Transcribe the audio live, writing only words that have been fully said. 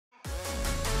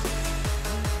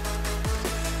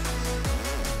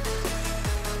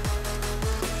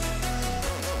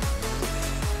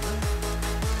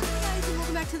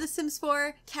Sims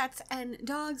 4 Cats and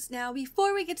Dogs. Now,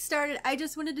 before we get started, I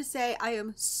just wanted to say I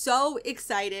am so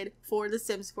excited for the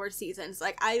Sims 4 seasons.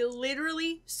 Like, I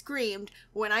literally screamed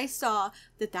when I saw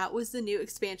that that was the new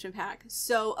expansion pack.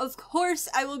 So, of course,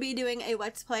 I will be doing a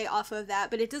Let's Play off of that,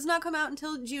 but it does not come out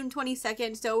until June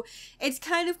 22nd, so it's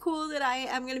kind of cool that I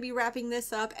am going to be wrapping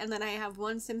this up, and then I have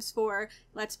one Sims 4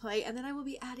 Let's Play, and then I will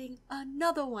be adding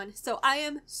another one. So, I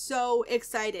am so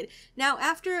excited. Now,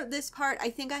 after this part, I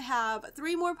think I have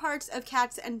 3 more parts of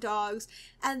Cats and Dogs,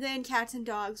 and then Cats and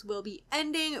Dogs will be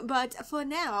ending, but for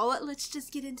now, let's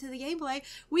just get into the gameplay.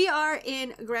 We are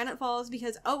in Granite Falls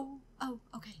because,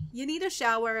 okay, you need a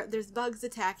shower, there's bugs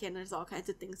attacking, there's all kinds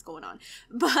of things going on,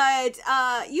 but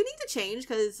you need to change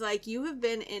because, like, you have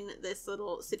been in this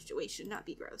little situation. Not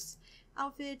be gross.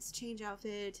 Outfits, change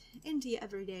outfit, into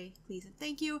everyday, please and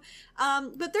thank you.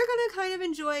 But they're gonna kind of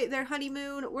enjoy their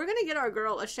honeymoon. We're gonna get our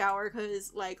girl a shower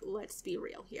because, like, let's be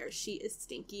real here, she is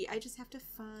stinky. I just have to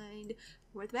find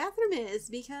where the bathroom is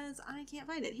because I can't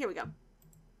find it. Here we go.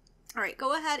 All right,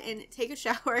 go ahead and take a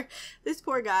shower. This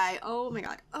poor guy, oh my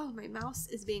god. Oh, my mouse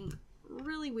is being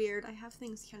really weird. I have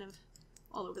things kind of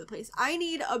all over the place. I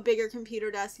need a bigger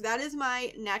computer desk. That is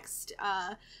my next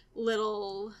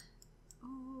little...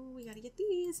 Oh, we gotta get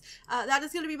these. That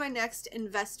is going to be my next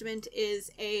investment, is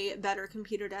a better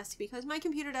computer desk, because my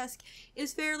computer desk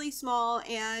is fairly small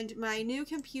and my new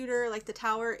computer, like the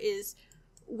tower, is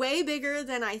way bigger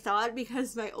than I thought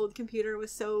because my old computer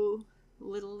was so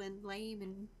little and lame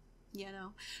and, you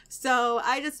know. So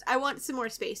I want some more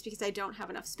space because I don't have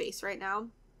enough space right now.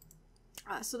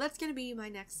 So that's going to be my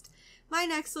next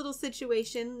little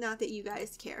situation. Not that you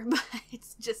guys care, but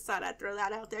it's just thought I'd throw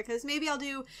that out there because maybe I'll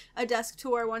do a desk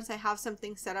tour once I have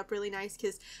something set up really nice,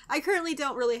 because I currently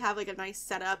don't really have like a nice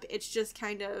setup. It's just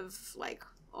kind of like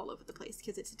all over the place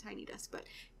because it's a tiny desk. But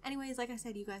anyways, like I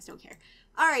said, you guys don't care.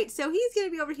 All right, so he's going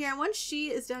to be over here, and once she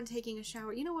is done taking a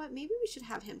shower, you know what, maybe we should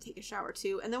have him take a shower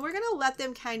too, and then we're going to let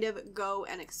them kind of go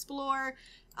and explore.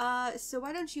 So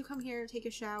why don't you come here, take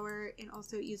a shower, and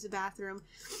also use the bathroom,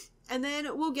 and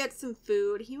then we'll get some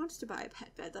food. He wants to buy a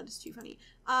pet bed. That is too funny.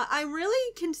 I'm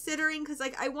really considering, because,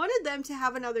 like, I wanted them to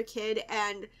have another kid,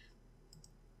 and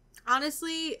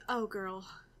honestly, oh girl,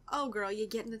 you're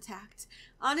getting attacked.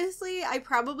 Honestly, I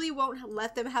probably won't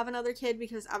let them have another kid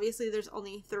because obviously there's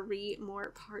only 3 more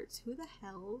parts. Who the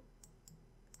hell?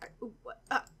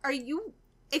 Are you,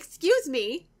 excuse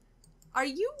me, are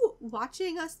you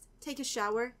watching us take a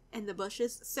shower in the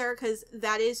bushes, sir? Because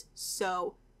that is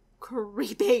so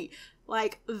creepy.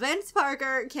 Like, Vince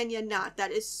Parker, can you not?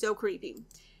 That is so creepy.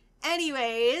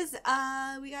 Anyways,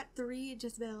 we got 3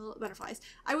 Jezebel butterflies.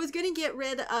 I was gonna get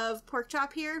rid of Pork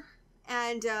Chop here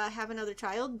and have another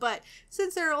child, but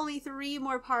since there are only 3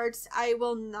 more parts, I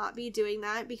will not be doing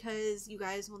that because you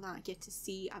guys will not get to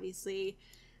see, obviously,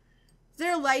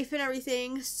 their life and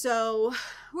everything. So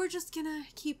we're just gonna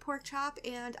keep Pork Chop,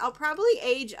 and I'll probably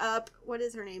age up, what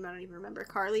is her name? I don't even remember.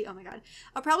 Carly. Oh my god.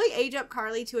 I'll probably age up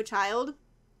Carly to a child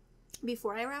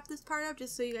before I wrap this part up,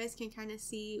 just so you guys can kind of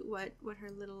see what her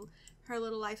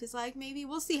little life is like. Maybe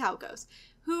we'll see how it goes.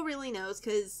 Who really knows,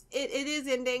 because it is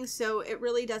ending, so it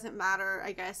really doesn't matter,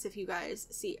 I guess, if you guys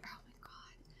see. Oh my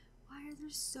god, why are there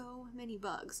so many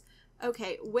bugs?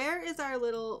 Okay, where is our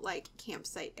little, like,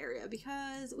 campsite area?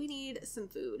 Because we need some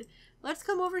food. Let's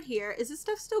come over here. Is this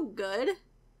stuff still good?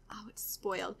 Oh, it's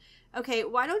spoiled. Okay,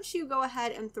 why don't you go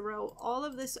ahead and throw all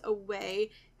of this away?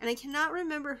 And I cannot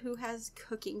remember who has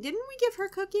cooking. Didn't we give her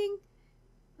cooking?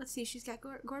 Let's see, she's got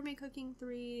gourmet cooking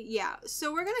 3. Yeah,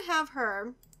 so we're gonna have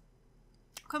her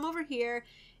come over here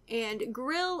and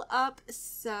grill up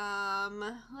some,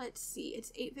 let's see,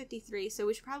 it's 8:53, so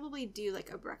we should probably do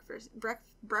like a breakfast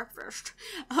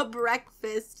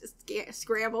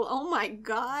scramble. Oh my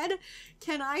god,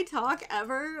 can I talk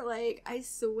ever? Like, I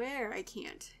swear I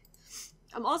can't.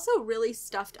 I'm also really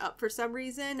stuffed up for some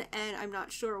reason, and I'm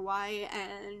not sure why,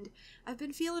 and I've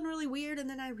been feeling really weird, and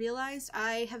then I realized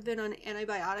I have been on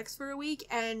antibiotics for a week,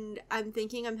 and I'm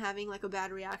thinking I'm having like a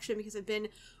bad reaction because I've been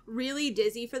really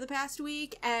dizzy for the past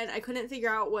week, and I couldn't figure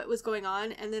out what was going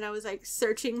on, and then I was like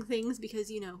searching things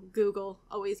because, you know, Google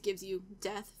always gives you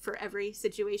death for every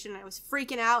situation, and I was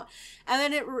freaking out,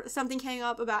 and then something came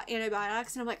up about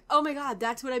antibiotics, and I'm like, oh my god,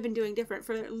 that's what I've been doing different.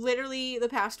 For literally the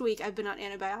past week, I've been on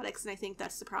antibiotics, and I think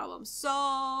that's the problem. So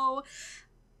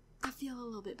I feel a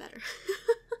little bit better.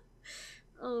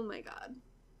 Oh my god.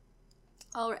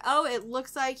 All right. Oh, it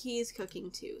looks like he's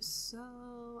cooking too,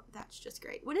 so that's just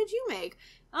great. What did you make?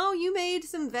 Oh, you made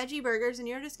some veggie burgers, and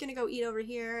you're just gonna go eat over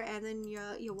here, and then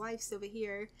your wife's over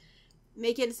here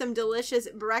making some delicious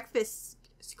breakfast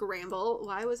scramble.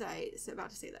 Why was I about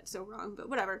to say that so wrong? But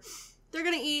whatever. They're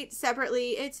gonna eat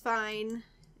separately. It's fine.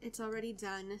 It's already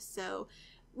done. So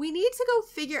we need to go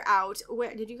figure out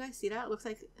where, did you guys see that? It looks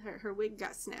like her wig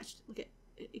got snatched. Look at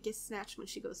it, gets snatched when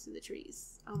she goes through the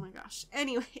trees. Oh my gosh.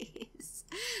 Anyways,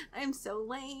 I'm so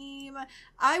lame.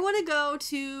 I want to go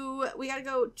to, we got to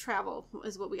go travel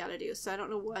is what we got to do. So I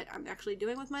don't know what I'm actually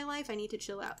doing with my life. I need to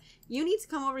chill out. You need to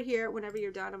come over here whenever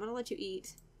you're done. I'm going to let you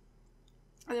eat.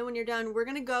 And then when you're done, we're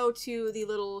going to go to the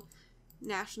little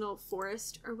national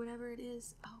forest or whatever it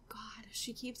is. Oh god,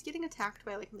 she keeps getting attacked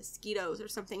by like mosquitoes or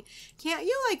something. Can't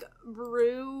you like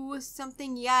brew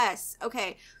something? Yes.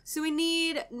 Okay, so we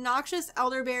need noxious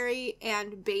elderberry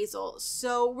and basil.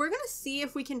 So we're gonna see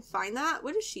if we can find that.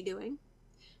 What is she doing?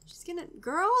 She's gonna,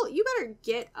 girl, you better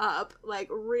get up. Like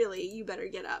really, you better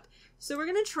get up. So we're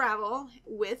gonna travel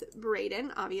with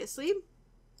Brayden, obviously,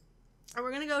 and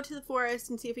we're gonna go to the forest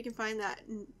and see if we can find that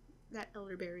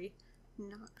elderberry.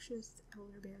 Noxious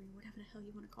elderberry, whatever the hell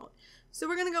you want to call it. So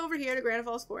we're gonna go over here to Granite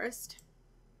Falls Forest.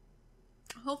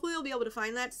 Hopefully we'll be able to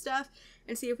find that stuff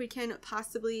and see if we can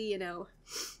possibly, you know,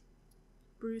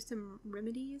 brew some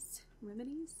remedies.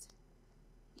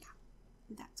 Yeah,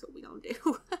 that's what we gonna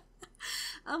do.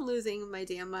 I'm losing my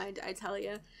damn mind, I tell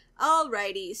you.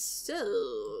 Alrighty,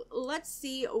 so let's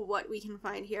see what we can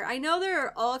find here. I know there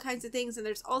are all kinds of things, and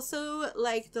there's also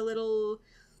like the little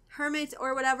hermit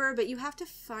or whatever, but you have to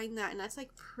find that, and that's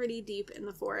like pretty deep in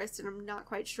the forest, and I'm not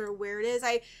quite sure where it is.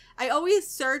 I always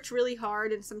search really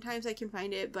hard, and sometimes I can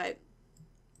find it, but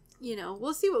you know,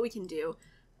 we'll see what we can do.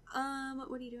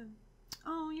 What are you doing?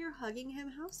 Oh, you're hugging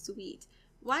him. How sweet.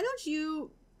 Why don't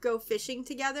you go fishing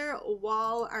together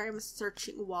while I'm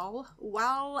searching? While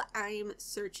I'm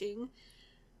searching.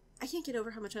 I can't get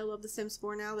over how much I love The Sims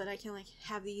 4 now that I can like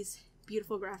have these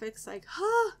beautiful graphics. Like,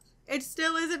 huh. It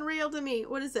still isn't real to me.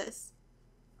 What is this?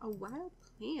 A wild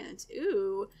plant.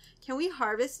 Ooh. Can we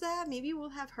harvest that? Maybe we'll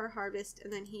have her harvest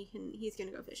and then he's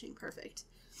gonna go fishing. Perfect.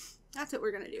 That's what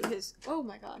we're gonna do. Oh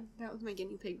my god. That was my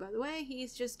guinea pig, by the way.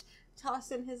 He's just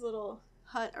tossing his little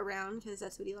hut around because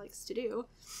that's what he likes to do.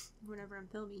 Whenever I'm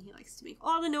filming, he likes to make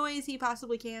all the noise he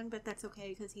possibly can, but that's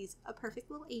okay because he's a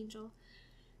perfect little angel.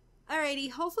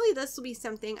 Alrighty. Hopefully this will be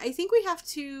something. I think we have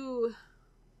to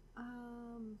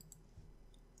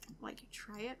like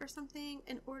try it or something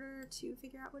in order to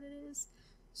figure out what it is.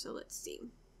 So let's see.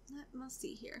 Let's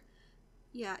see here.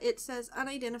 Yeah, it says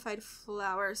unidentified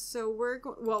flower. So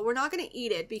we're not going to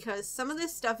eat it because some of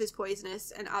this stuff is poisonous,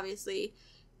 and obviously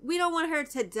we don't want her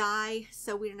to die,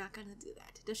 so we're not going to do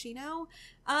that. Does she know?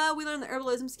 We learned the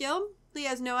herbalism skill. Lee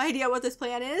has no idea what this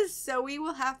plant is, so we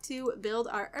will have to build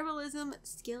our herbalism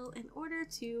skill in order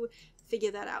to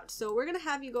figure that out. So we're going to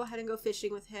have you go ahead and go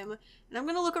fishing with him, and I'm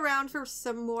going to look around for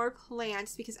some more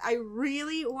plants because I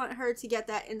really want her to get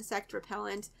that insect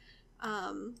repellent.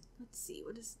 Let's see,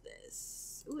 what is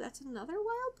this? Ooh, that's another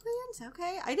wild plant.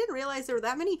 Okay, I didn't realize there were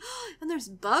that many. And there's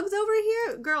bugs over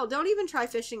here. Girl, don't even try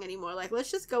fishing anymore. Like, let's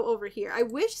just go over here. I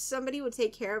wish somebody would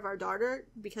take care of our daughter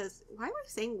because why am I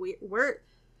saying weird?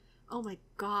 Oh my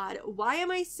god, why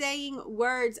am I saying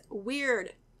words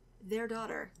weird? Their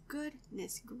daughter.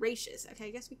 Goodness gracious. Okay,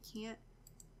 I guess we can't.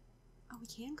 Oh, we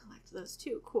can collect those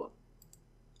too. Cool.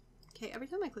 Okay, every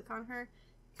time I click on her,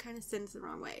 it kind of sends the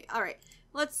wrong way. All right,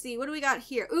 let's see. What do we got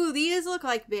here? Ooh, these look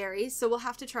like berries, so we'll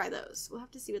have to try those. We'll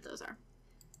have to see what those are.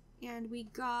 And we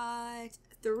got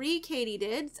 3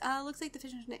 katydids. Looks like the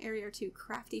fish in the area are too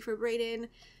crafty for Brayden.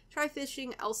 Try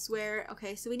fishing elsewhere.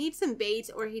 Okay, so we need some bait,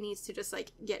 or he needs to just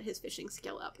like get his fishing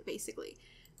skill up, basically.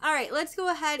 All right, let's go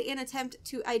ahead and attempt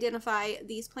to identify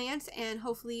these plants, and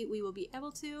hopefully we will be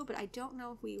able to, but I don't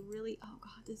know if we really, oh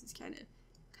god, this is kind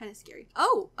of scary.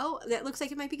 Oh, that looks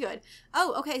like it might be good.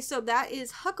 Oh, okay, so that is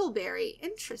huckleberry.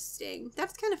 Interesting.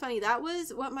 That's kind of funny. That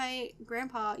was what my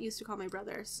grandpa used to call my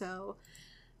brother, so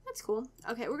that's cool.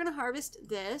 Okay, we're gonna harvest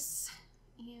this,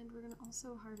 and we're gonna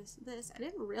also harvest this. I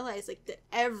didn't realize like that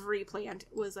every plant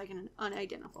was like an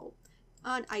unidentifiable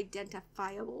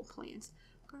plant.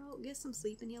 Girl, get some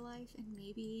sleep in your life, and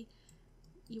maybe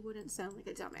you wouldn't sound like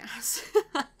a dumbass.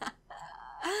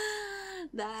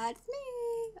 That's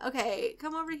me. Okay,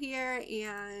 come over here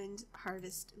and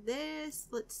harvest this.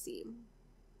 Let's see.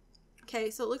 Okay,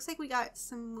 so it looks like we got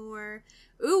some more.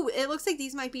 Ooh, it looks like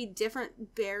these might be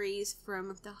different berries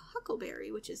from the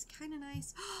huckleberry, which is kind of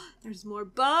nice. There's more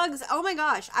bugs. Oh my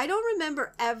gosh, I don't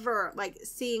remember ever like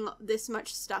seeing this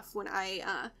much stuff when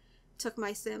I took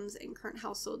my Sims and current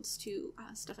households to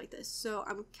stuff like this. So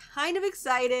I'm kind of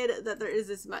excited that there is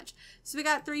this much. So we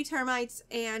got 3 termites,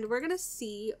 and we're gonna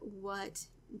see what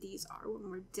these are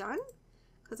when we're done,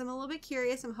 because I'm a little bit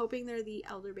curious. I'm hoping they're the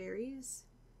elderberries.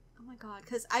 Oh my god,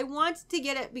 because I want to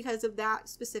get it because of that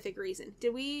specific reason.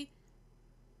 Did we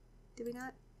Did we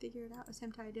not figure it out?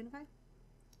 Attempt to identify?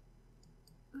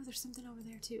 Oh, there's something over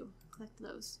there too. Collect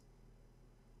those.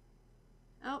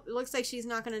 Oh, it looks like she's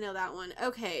not going to know that one.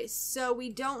 Okay, so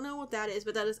we don't know what that is,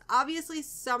 but that is obviously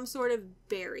some sort of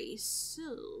berry.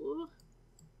 So,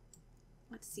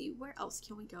 let's see. Where else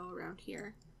can we go around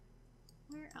here?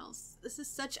 Where else? This is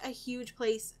such a huge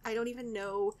place. I don't even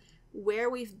know where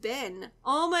we've been.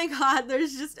 Oh my god,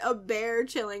 there's just a bear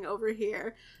chilling over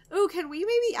here. Oh, can we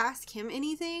maybe ask him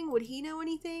anything? Would he know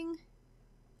anything?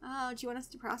 Oh, do you want us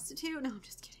to prostitute? No, I'm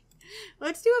just kidding.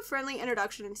 Let's do a friendly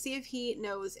introduction and see if he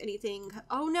knows anything.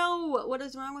 Oh no, what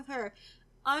is wrong with her?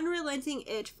 Unrelenting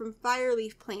itch from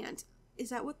fireleaf plant. Is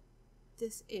that what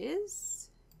this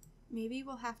is? Maybe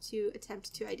we'll have to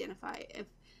attempt to identify if,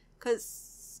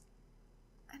 because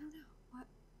I don't know. What?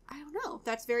 I don't know.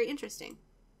 That's very interesting.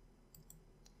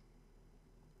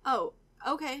 Oh,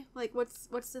 okay. Like, what's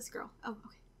this girl? Oh,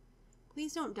 okay.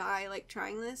 Please don't die, like,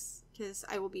 trying this, because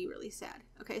I will be really sad.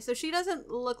 Okay, so she doesn't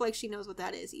look like she knows what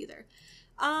that is, either.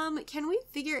 Can we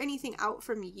figure anything out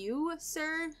from you,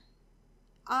 sir?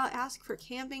 Ask for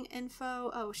camping info.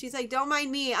 Oh, she's like, don't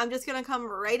mind me. I'm just gonna come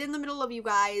right in the middle of you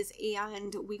guys,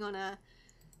 and we're gonna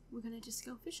just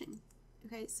go fishing.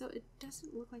 Okay, so it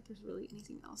doesn't look like there's really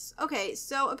anything else. Okay,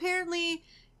 so apparently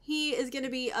he is gonna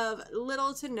be of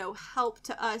little to no help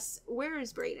to us. Where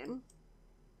is Brayden?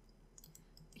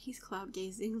 He's cloud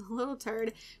gazing, little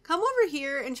turd. Come over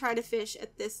here and try to fish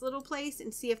at this little place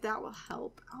and see if that will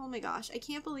help. Oh my gosh, I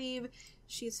can't believe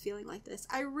she's feeling like this.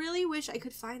 I really wish I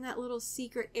could find that little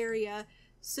secret area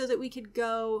so that we could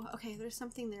go. Okay, there's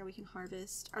something there we can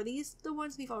harvest. Are these the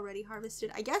ones we've already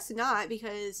harvested? I guess not,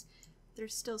 because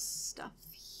there's still stuff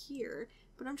here.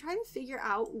 But I'm trying to figure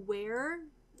out where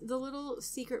the little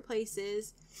secret place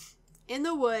is in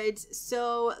the woods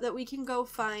so that we can go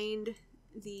find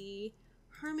the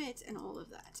hermit and all of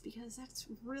that, because that's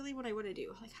really what I want to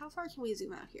do. Like, how far can we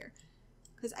zoom out here?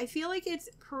 Because I feel like it's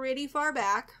pretty far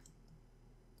back.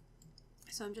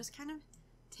 So I'm just kind of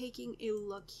taking a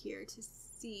look here to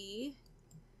see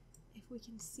if we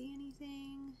can see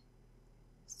anything.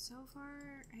 So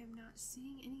far, I am not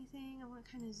seeing anything. I want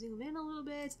to kind of zoom in a little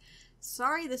bit.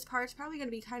 Sorry, this part's probably going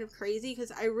to be kind of crazy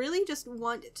because I really just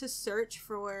want to search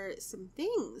for some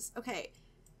things. Okay.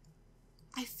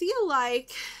 I feel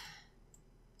like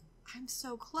I'm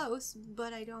so close,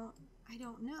 but I don't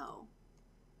know.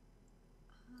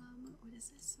 What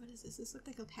is this? What is this? This looked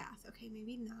like a path. Okay,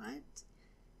 maybe not.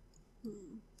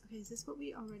 Okay, is this what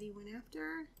we already went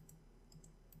after?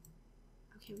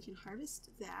 Okay, we can harvest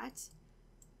that.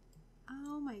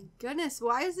 Oh my goodness,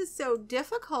 why is this so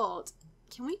difficult?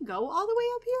 Can we go all the way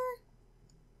up here?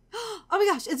 Oh my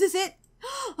gosh, is this it?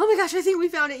 Oh my gosh, I think we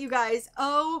found it, you guys.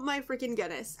 Oh my freaking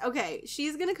goodness. Okay,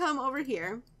 she's gonna come over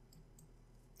here.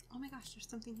 Oh my gosh, there's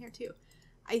something here too.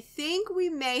 I think we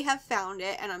may have found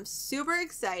it, and I'm super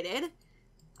excited.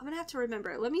 I'm gonna have to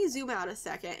remember. Let me zoom out a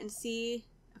second and see.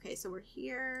 Okay, so we're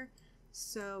here.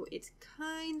 So it's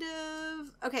kind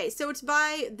of... Okay, so it's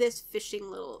by this fishing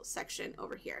little section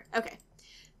over here. Okay,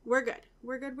 we're good.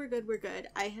 We're good, we're good, we're good.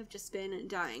 I have just been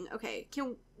dying. Okay,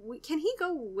 can he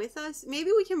go with us? Maybe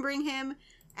we can bring him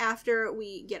after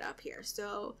we get up here.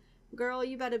 So, girl,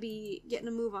 you better be getting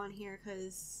a move on here,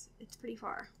 because it's pretty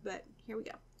far. But here we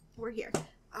go. We're here.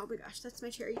 Oh my gosh, that's my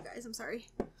chair, you guys. I'm sorry.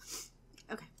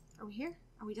 Okay, are we here?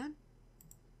 Are we done?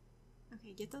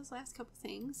 Okay, get those last couple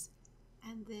things.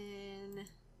 And then,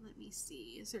 let me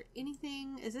see. Is there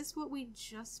anything? Is this what we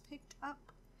just picked up?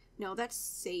 No, that's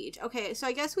sage. Okay, so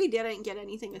I guess we didn't get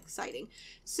anything exciting.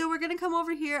 So we're going to come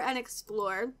over here and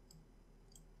explore.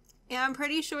 And I'm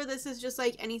pretty sure this is just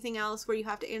like anything else where you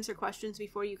have to answer questions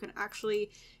before you can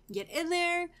actually get in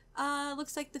there.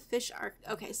 Looks like the fish are...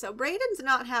 Okay, so Brayden's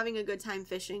not having a good time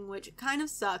fishing, which kind of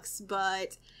sucks,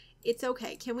 but it's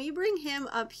okay. Can we bring him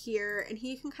up here and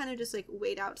he can kind of just like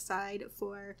wait outside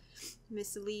for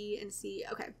Miss Lee and see...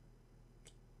 Okay.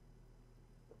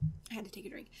 I had to take a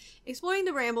drink. Exploring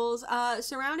the brambles,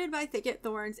 surrounded by thicket,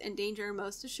 thorns, and danger,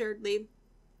 most assuredly.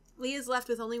 Lee is left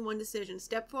with only one decision: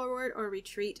 step forward or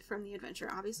retreat from the adventure.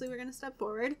 Obviously, we're going to step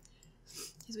forward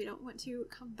because we don't want to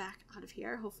come back out of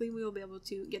here. Hopefully, we will be able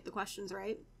to get the questions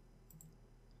right.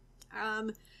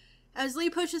 As Lee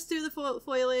pushes through the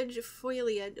foliage,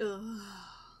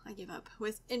 I give up.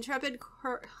 With intrepid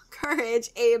courage,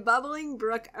 a bubbling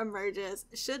brook emerges.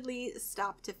 Should Lee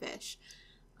stop to fish?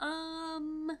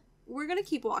 We're going to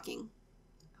keep walking.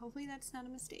 Hopefully that's not a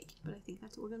mistake, but I think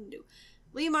that's what we're going to do.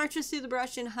 Lee marches through the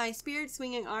brush in high spirits,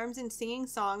 swinging arms and singing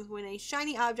songs when a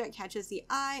shiny object catches the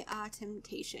eye. Ah,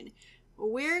 temptation.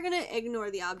 We're going to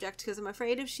ignore the object because I'm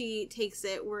afraid if she takes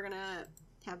it, we're going to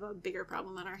have a bigger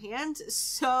problem on our hands.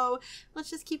 So let's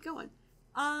just keep going.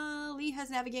 Lee has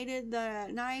navigated the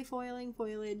nigh foiling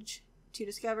foliage to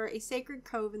discover a sacred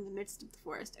cove in the midst of the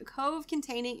forest. A cove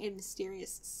containing a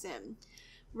mysterious sim.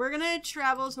 We're gonna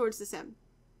travel towards the sim.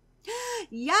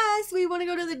 Yes, we want to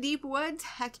go to the deep woods.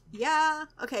 Heck yeah.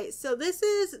 Okay, so this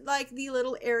is like the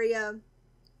little area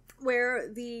where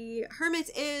the hermit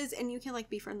is, and you can like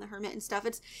befriend the hermit and stuff.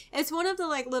 It's one of the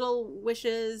like little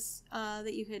wishes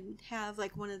that you could have,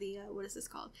 like one of the what is this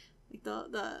called, like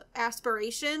the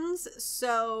aspirations.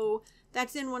 So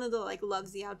that's in one of the like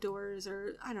loves the outdoors,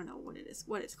 or I don't know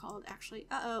what it's called actually.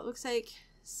 It looks like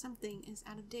something is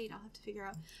out of date. I'll have to figure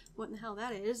out what in the hell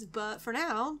that is, but for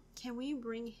now, can we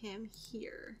bring him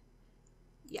here?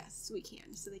 Yes, we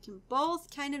can. So they can both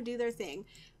kind of do their thing.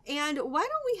 And why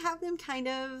don't we have them kind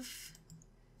of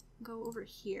go over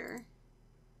here?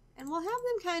 And we'll have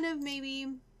them kind of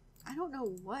maybe, I don't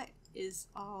know what is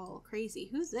all crazy.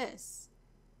 Who's this?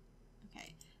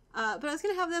 Okay. But I was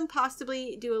going to have them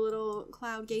possibly do a little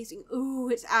cloud gazing. Ooh,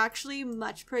 it's actually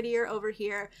much prettier over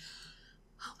here.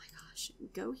 Oh my gosh.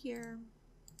 Go here.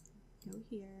 Go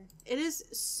here. It is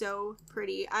so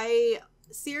pretty. I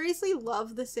seriously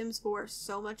love The Sims 4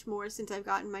 so much more since I've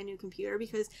gotten my new computer,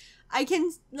 because I can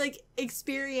like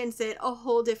experience it a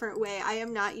whole different way. I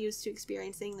am not used to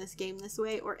experiencing this game this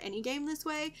way, or any game this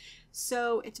way,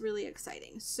 so it's really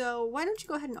exciting. So why don't you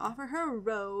go ahead and offer her a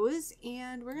rose,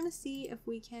 and we're gonna see if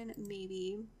we can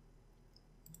maybe,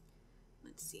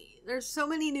 let's see, there's so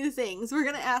many new things. We're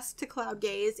gonna ask to cloud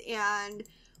gaze, and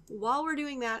while we're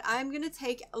doing that, I'm gonna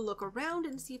take a look around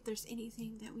and see if there's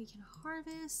anything that we can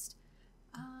harvest.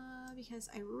 Because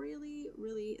I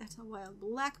really, that's a wild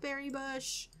blackberry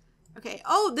bush. Okay,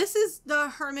 oh, this is the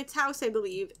hermit's house, I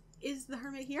believe. Is the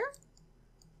hermit here?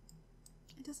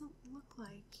 It doesn't look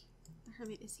like the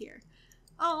hermit is here.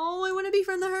 Oh, I want to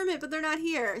befriend the hermit, but they're not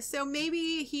here. So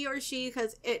maybe he or she,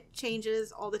 because it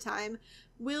changes all the time,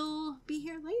 will be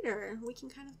here later. We can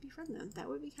kind of befriend them. That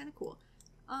would be kind of cool.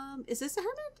 Is this the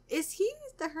hermit? Is he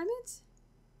the hermit?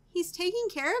 He's taking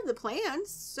care of the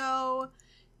plants, so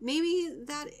maybe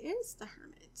that is the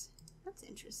hermit. That's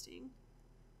interesting.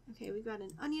 Okay, we've got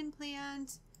an onion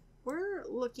plant. We're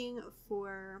looking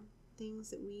for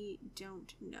things that we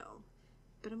don't know.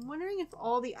 But I'm wondering if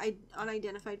all the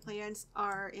unidentified plants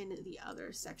are in the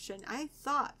other section. I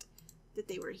thought that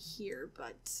they were here,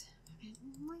 but I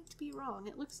might be wrong.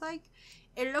 It looks like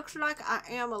I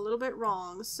am a little bit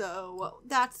wrong, so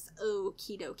that's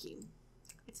okie dokie.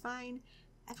 It's fine.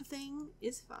 Everything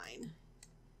is fine.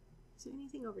 Is there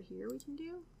anything over here we can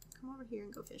do? Come over here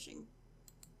and go fishing.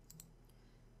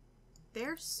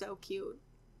 They're so cute.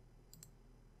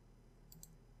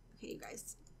 Okay, you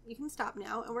guys, you can stop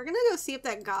now. And we're going to go see if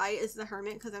that guy is the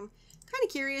hermit, because I'm kind of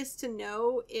curious to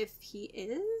know if he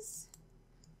is.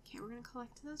 Okay, we're going to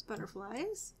collect those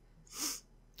butterflies.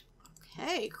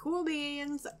 Okay, cool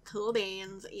beans. Cool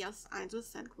beans. Yes, I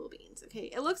just said cool beans.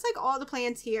 Okay, it looks like all the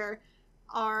plants here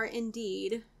are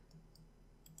indeed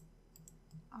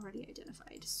already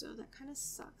identified, so that kind of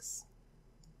sucks.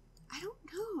 I don't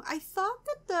know. I thought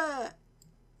that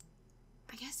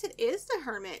I guess it is the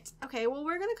hermit. Okay, well,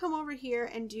 we're gonna come over here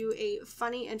and do a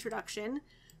funny introduction.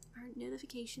 Our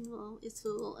notification wall is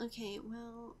full. Okay,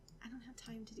 well, I don't have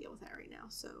time to deal with that right now,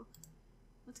 so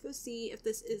let's go see if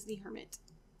this is the hermit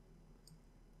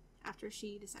after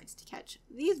she decides to catch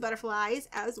these butterflies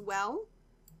as well.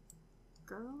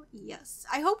 Girl, yes.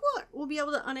 I hope we'll be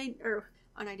able to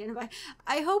unidentify.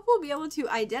 I hope we'll be able to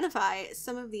identify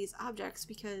some of these objects,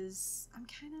 because I'm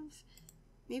kind of,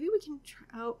 maybe we can try.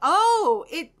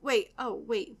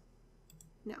 Wait.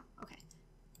 No. Okay.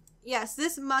 Yes,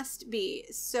 this must be.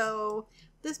 So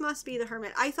this must be the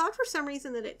hermit. I thought for some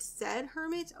reason that it said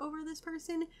hermit over this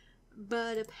person,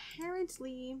 but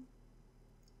apparently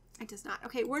it does not.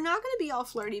 Okay, we're not going to be all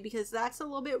flirty, because that's a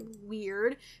little bit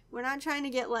weird. We're not trying to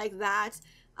get like that.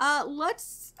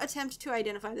 Let's attempt to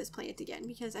identify this plant again,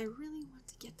 because I really want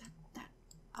to get that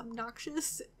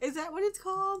obnoxious. Is that what it's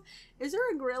called? Is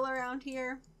there a grill around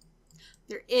here?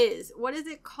 There is. What is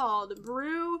it called?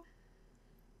 Brew.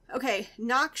 Okay,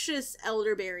 noxious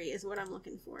elderberry is what I'm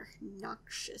looking for.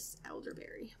 Noxious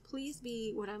elderberry. Please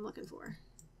be what I'm looking for.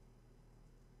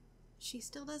 She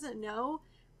still doesn't know?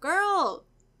 Girl!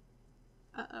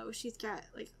 Uh-oh, she's got,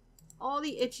 like, all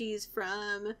the itchies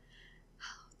from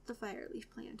the fire leaf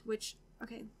plant, which,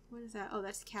 okay, what is that? Oh,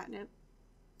 that's catnip.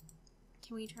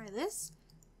 Can we try this?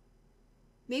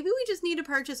 Maybe we just need to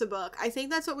purchase a book. I think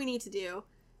that's what we need to do,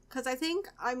 because I think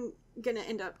I'm gonna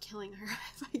end up killing her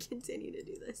if I continue to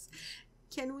do this.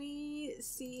 Can we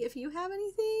see if you have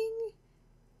anything?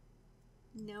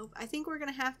 Nope. I think we're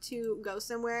going to have to go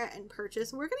somewhere and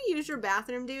purchase. We're going to use your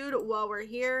bathroom, dude, while we're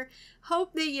here.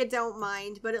 Hope that you don't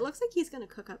mind, but it looks like he's going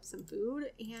to cook up some food,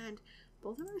 and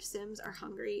both of our Sims are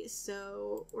hungry,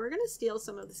 so we're going to steal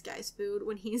some of this guy's food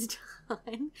when he's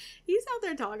done. He's out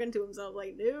there talking to himself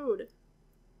like, dude.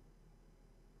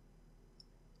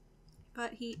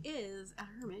 But he is a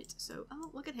hermit, so,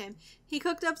 oh, look at him. He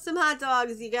cooked up some hot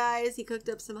dogs, you guys. He cooked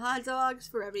up some hot dogs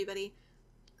for everybody.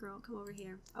 Girl, come over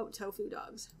here. Oh, tofu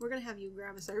dogs. We're going to have you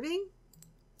grab a serving.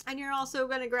 And you're also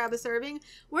going to grab a serving.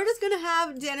 We're just going to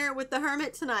have dinner with the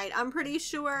hermit tonight. I'm pretty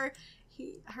sure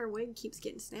her wig keeps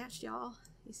getting snatched, y'all.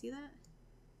 You see that?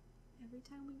 Every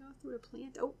time we go through a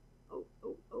plant.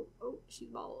 Oh, she's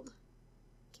bald.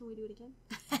 Can we do it again?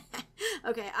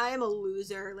 Okay, I am a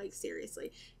loser. Like,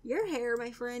 seriously. Your hair,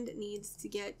 my friend, needs to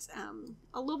get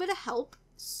a little bit of help.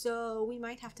 So we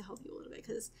might have to help you a little bit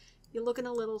because you're looking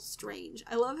a little strange.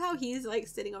 I love how he's like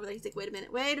sitting over there. He's like, wait a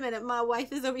minute. My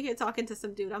wife is over here talking to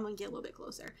some dude. I'm gonna get a little bit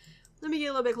closer. Let me get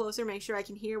a little bit closer, make sure I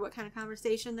can hear what kind of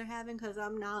conversation they're having because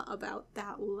I'm not about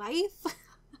that life.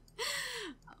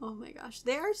 Oh my gosh,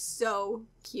 they're so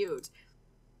cute.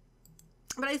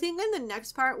 But I think in the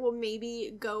next part, we'll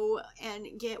maybe go and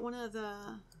get one of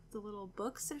the little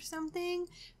books or something.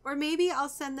 Or maybe I'll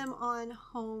send them on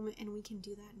home and we can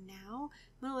do that now.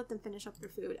 I'm going to let them finish up their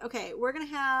food. Okay, we're going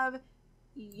to have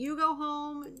you go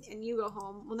home and you go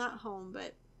home. Well, not home,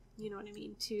 but you know what I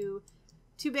mean. To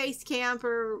base camp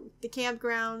or the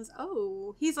campgrounds.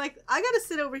 Oh, he's like, I got to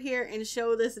sit over here and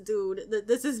show this dude that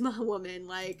this is my woman.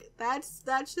 Like, that's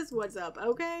just what's up,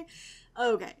 okay?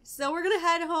 Okay, so we're going to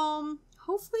head home.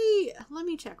 Hopefully, let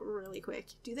me check really quick.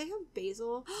 Do they have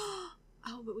basil?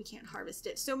 Oh, but we can't harvest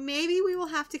it. So maybe we will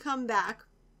have to come back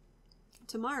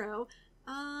tomorrow.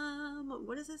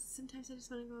 What is this? Sometimes I just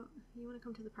want to go. You want to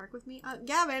come to the park with me?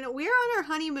 Gavin, we're on our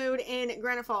honeymoon in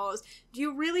Granite Falls. Do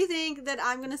you really think that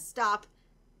I'm going to stop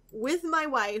with my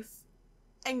wife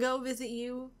and go visit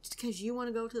you just because you want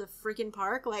to go to the freaking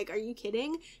park? Like, are you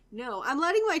kidding? No, I'm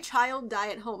letting my child die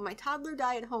at home, my toddler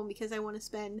die at home because I want to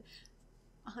spend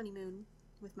a honeymoon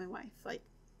with my wife. Like,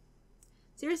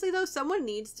 seriously though, someone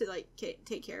needs to like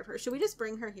take care of her. Should we just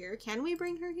bring her here? Can we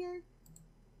bring her here?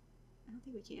 I don't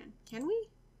think we can. Can we?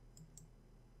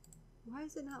 Why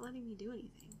is it not letting me do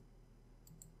anything?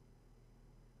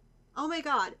 Oh my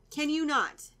god. Can you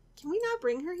not? Can we not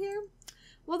bring her here?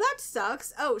 Well, that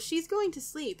sucks. Oh, she's going to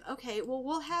sleep. Okay, well,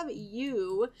 we'll have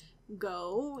you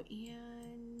go.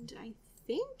 And I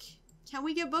think... Can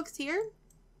we get books here?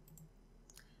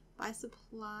 Buy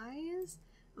supplies?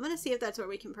 I'm going to see if that's where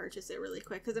we can purchase it really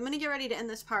quick because I'm going to get ready to end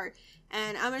this part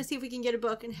and I'm going to see if we can get a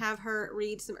book and have her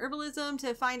read some herbalism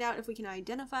to find out if we can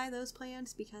identify those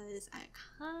plants because I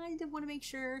kind of want to make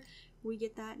sure we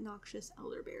get that noxious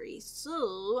elderberry.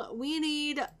 So we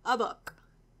need a book.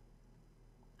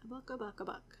 A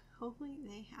book. Hopefully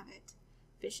they have it.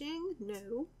 Fishing?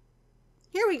 No.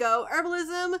 Here we go.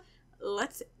 Herbalism.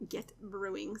 Let's get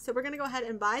brewing. So we're going to go ahead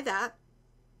and buy that.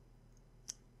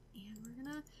 And we're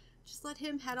going to just let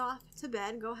him head off to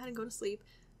bed. Go ahead and go to sleep.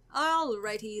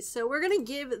 Alrighty, so we're going to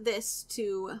give this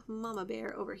to Mama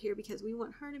Bear over here because we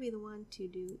want her to be the one to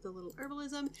do the little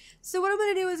herbalism. So what I'm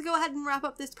going to do is go ahead and wrap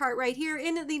up this part right here.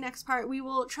 In the next part, we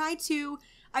will try to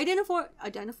identify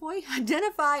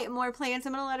more plants.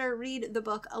 I'm going to let her read the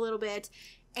book a little bit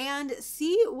and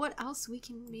see what else we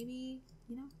can maybe,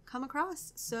 you know, come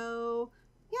across. So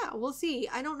yeah, we'll see.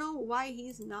 I don't know why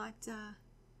he's not,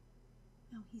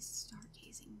 no, he's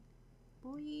stargazing.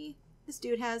 Boy, this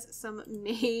dude has some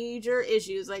major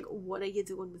issues. Like, what are you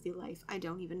doing with your life? I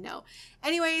don't even know.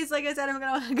 Anyways, like I said, I'm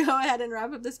going to go ahead and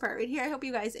wrap up this part right here. I hope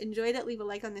you guys enjoyed it. Leave a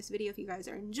like on this video if you guys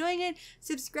are enjoying it.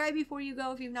 Subscribe before you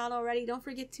go if you've not already. Don't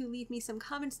forget to leave me some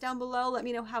comments down below. Let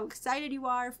me know how excited you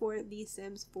are for The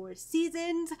Sims 4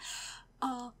 Seasons.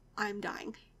 I'm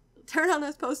dying. Turn on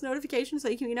those post notifications so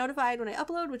you can be notified when I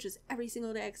upload, which is every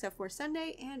single day except for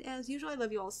Sunday. And as usual, I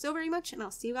love you all so very much, and I'll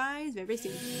see you guys very, very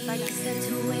soon. Bye,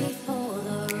 guys.